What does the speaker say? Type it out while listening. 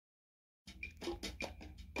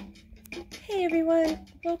Hey everyone,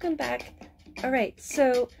 welcome back. Alright,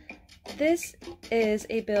 so this is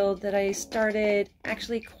a build that I started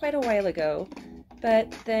actually quite a while ago,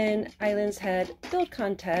 but then Islands had build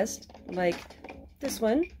contest like this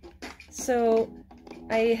one. So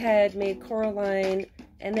I had made Coraline,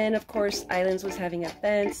 and then of course Islands was having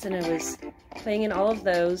events and I was playing in all of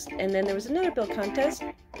those, and then there was another build contest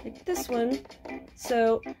like this one.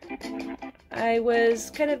 So I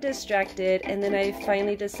was kind of distracted, and then I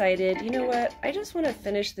finally decided, you know what, I just want to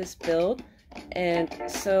finish this build, and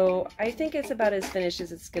so I think it's about as finished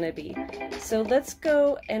as it's gonna be. So let's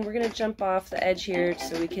go, and we're gonna jump off the edge here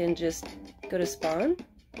so we can just go to spawn.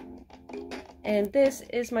 And this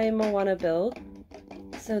is my Moana build.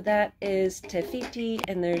 So that is Te Fiti,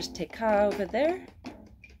 and there's Te Ka over there.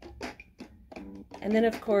 And then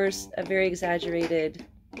of course a very exaggerated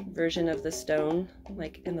version of the stone,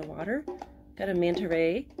 like in the water. Got a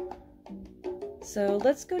mantaray. So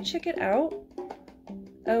let's go check it out.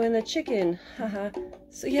 Oh, and the chicken, haha.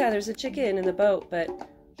 So yeah, there's a chicken in the boat, but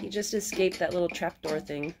he just escaped that little trapdoor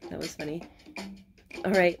thing. That was funny.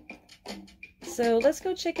 Alright, so let's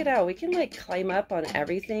go check it out. We can like climb up on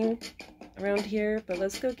everything around here, but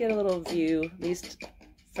let's go get a little view, at least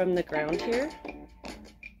from the ground here.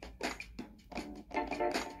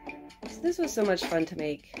 So this was so much fun to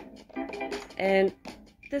make. And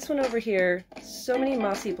this one over here, so many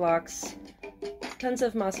mossy blocks, tons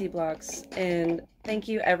of mossy blocks, and thank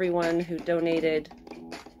you everyone who donated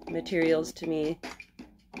materials to me.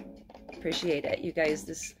 Appreciate it, you guys.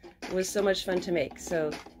 This was so much fun to make, so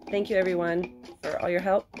thank you everyone for all your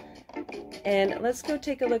help. And let's go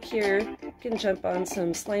take a look here. You can jump on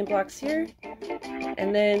some slime blocks here,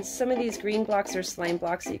 and then some of these green blocks are slime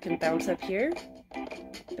blocks that you can bounce up here,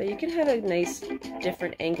 but you can have a nice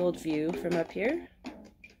different angled view from up here.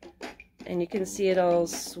 And you can see it all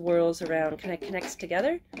swirls around, kind of connects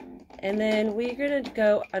together. And then we're going to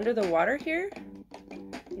go under the water here.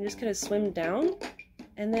 You just kind of swim down.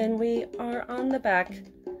 And then we are on the back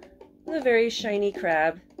of a very shiny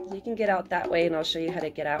crab. You can get out that way, and I'll show you how to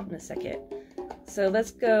get out in a second. So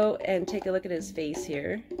let's go and take a look at his face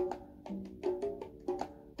here.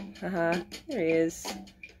 Haha, there he is.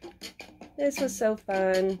 This was so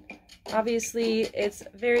fun. Obviously, it's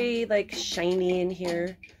very like shiny in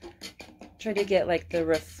here. Try to get like the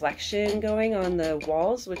reflection going on the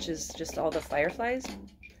walls, which is just all the fireflies.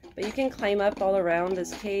 But you can climb up all around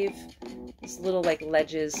this cave. These little like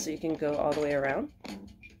ledges, so you can go all the way around.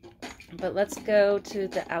 But let's go to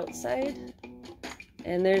the outside.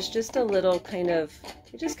 And there's just a little kind of,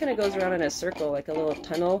 it just kind of goes around in a circle, like a little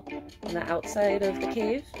tunnel on the outside of the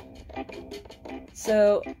cave.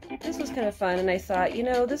 So this was kind of fun, and I thought, you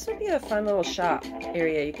know, this would be a fun little shop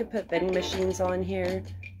area. You could put vending machines on here.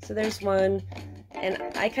 So there's one, and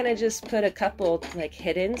I kind of just put a couple like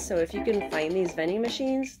hidden, so if you can find these vending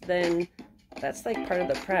machines, then that's like part of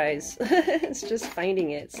the prize. It's just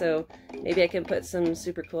finding it. So maybe I can put some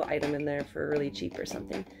super cool item in there for really cheap or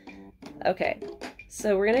something. Okay,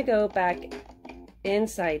 so we're gonna go back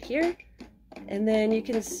inside here, and then you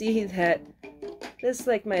can see that this is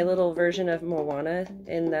like my little version of Moana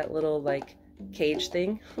in that little like cage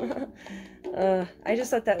thing. I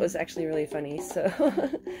just thought that was actually really funny, so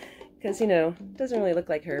because you know, it doesn't really look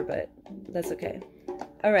like her, but that's okay.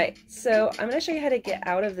 Alright, so I'm going to show you how to get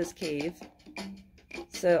out of this cave.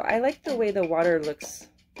 So I like the way the water looks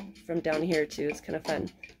from down here too, it's kind of fun.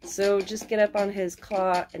 So just get up on his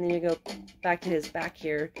claw, and then you go back to his back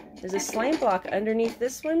here. There's a slime block underneath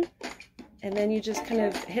this one, and then you just kind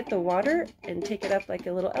of hit the water and take it up like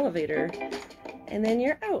a little elevator, and then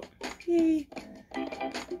you're out. Yay!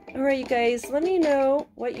 Alright you guys, let me know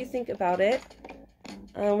what you think about it.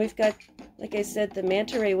 We've got, like I said, the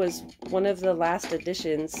mantaray was one of the last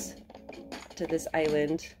additions to this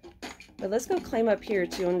island. But let's go climb up here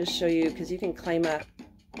too. I wanted to show you, because you can climb up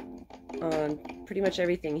on pretty much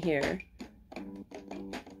everything here.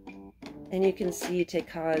 And you can see Te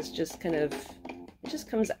Ka is just kind of, it just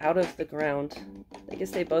comes out of the ground. I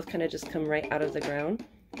guess they both kind of just come right out of the ground.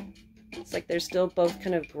 It's like they're still both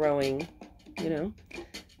kind of growing, you know.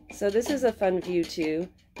 So this is a fun view too.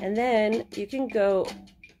 And then you can go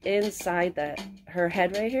inside that, her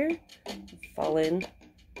head right here, fall in.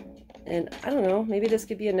 And I don't know, maybe this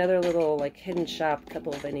could be another little like hidden shop,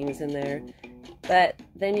 couple of endings in there. But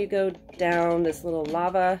then you go down this little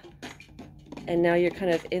lava, and now you're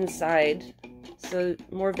kind of inside. So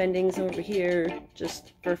more vendings over here,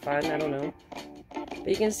 just for fun, I don't know. But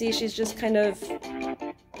you can see she's just kind of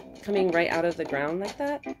coming right out of the ground like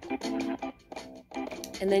that.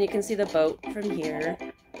 And then you can see the boat from here.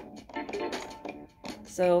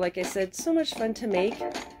 So like I said, so much fun to make.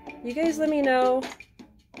 You guys let me know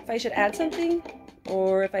if I should add something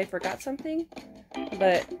or if I forgot something.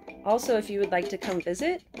 But also, if you would like to come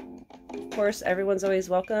visit, of course, everyone's always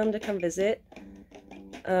welcome to come visit.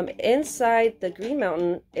 Inside the Green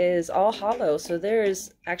Mountain is all hollow, so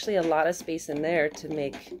there's actually a lot of space in there to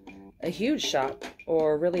make a huge shop,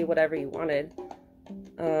 or really whatever you wanted.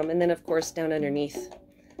 And then, of course, down underneath.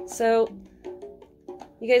 So,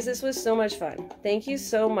 you guys, this was so much fun. Thank you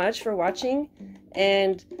so much for watching,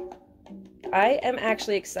 and I am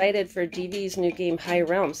actually excited for DV's new game, High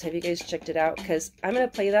Realms. Have you guys checked it out? Because I'm going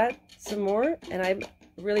to play that some more, and I'm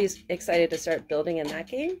really excited to start building in that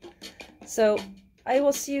game. So, I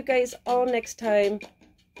will see you guys all next time.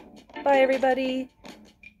 Bye, everybody.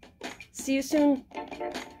 See you soon.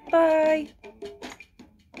 Bye.